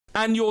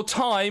And your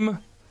time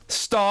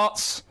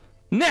starts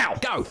now.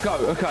 Go.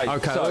 Okay.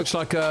 Okay, So, looks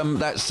like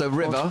that's a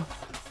river.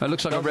 It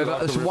looks like a river.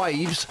 like a There's river.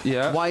 waves.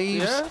 Yeah.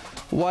 Waves. Yeah.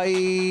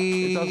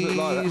 Waves. It does look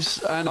like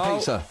that. And a Oh,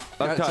 pizza.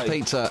 Yeah, it's a okay.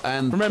 pizza.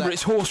 And Remember,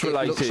 it's horse It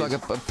looks related.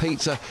 like a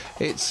pizza.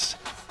 It's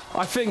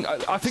I think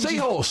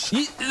seahorse.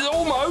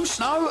 Almost.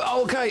 No.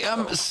 Okay.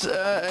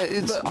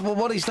 Well,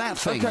 what is that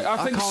thing? Okay, I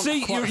think can't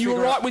C. quite You were figure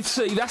right out. with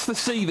C. That's the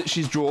C that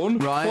she's drawn.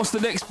 Right. What's the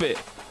next bit?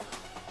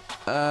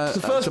 The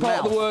It's first a part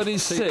of mouth. the word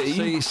is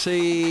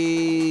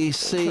C.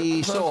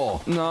 Seesaw.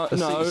 No,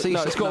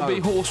 it's got to be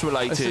horse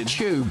related. It's a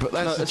tube.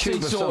 That's No, a tube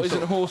of seesaw some isn't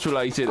sort. horse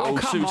related. Oh,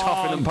 come Sue's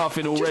huffing on. and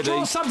puffing already. Just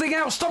draw something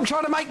else. Stop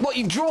trying to make what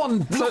you've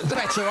drawn look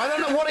better. I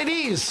don't know what it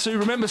is. Sue,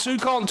 remember, Sue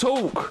can't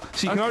talk.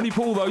 She can only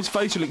pull those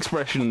facial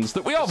expressions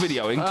that we are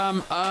videoing.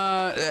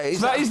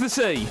 That is the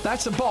C.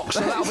 That's a box,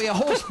 so that'll be a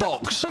horse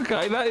box.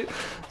 Okay,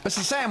 It's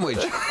a sandwich.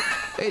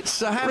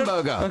 It's a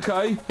hamburger.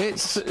 Okay.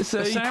 It's a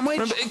C. sandwich.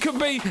 Remember,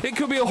 it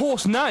could be a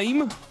horse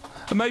name,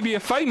 and maybe a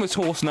famous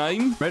horse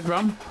name. Red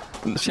rum.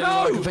 That's the No! only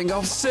one I can think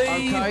of. C.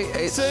 Okay,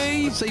 it's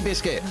C. sea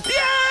biscuit.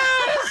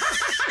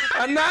 Yes!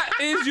 And that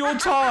is your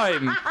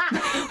time.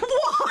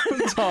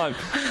 Time.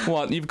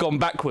 What? You've gone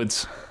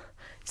backwards.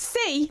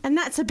 C, and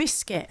that's a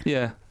biscuit.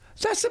 Yeah.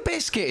 That's a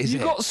biscuit, is You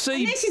it? got C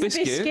And this is a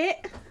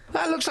biscuit.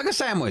 That looks like a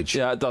sandwich.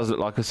 Yeah, it does look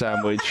like a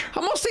sandwich.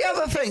 And what's the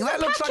other thing? That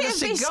looks like a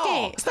Packet of cigar.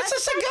 biscuits. That's a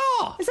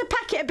cigar. It's a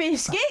packet of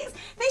biscuits.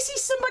 This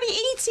is somebody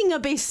eating a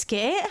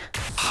biscuit.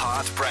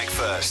 Hard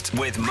Breakfast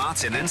with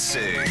Martin and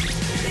Sue.